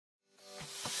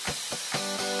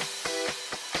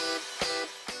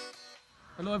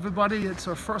Hello everybody, it's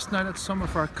our first night at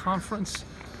Summerfire Conference.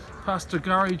 Pastor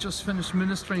Gary just finished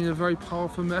ministering a very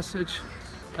powerful message,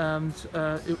 and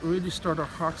it really stirred our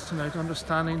hearts tonight,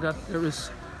 understanding that there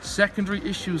is secondary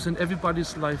issues in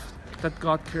everybody's life that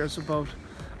God cares about.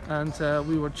 And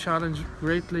we were challenged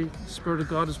greatly. The Spirit of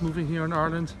God is moving here in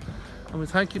Ireland, and we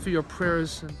thank you for your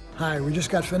prayers. Hi, we just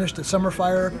got finished at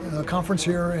Summerfire Conference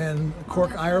here in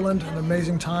Cork, Ireland. An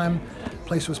amazing time. The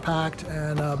place was packed,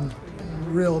 and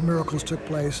real miracles took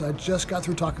place. I just got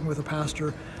through talking with a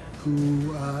pastor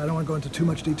who, I don't want to go into too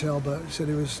much detail, but he said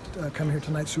he was coming here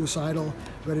tonight suicidal,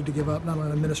 ready to give up not only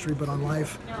on ministry but on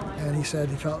life. And he said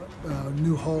he felt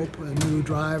new hope, a new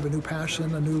drive, a new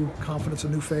passion, a new confidence, a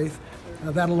new faith.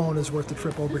 That alone is worth the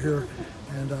trip over here.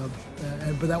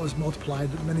 But that was multiplied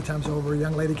many times over. A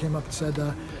young lady came up and said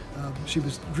she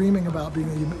was dreaming about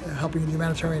helping in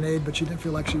humanitarian aid, but she didn't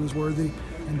feel like she was worthy.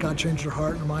 And God changed her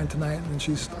heart and her mind tonight, and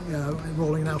she's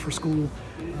enrolling now for school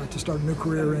to start a new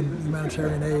career in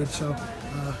humanitarian aid. So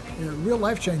real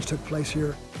life change took place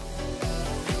here.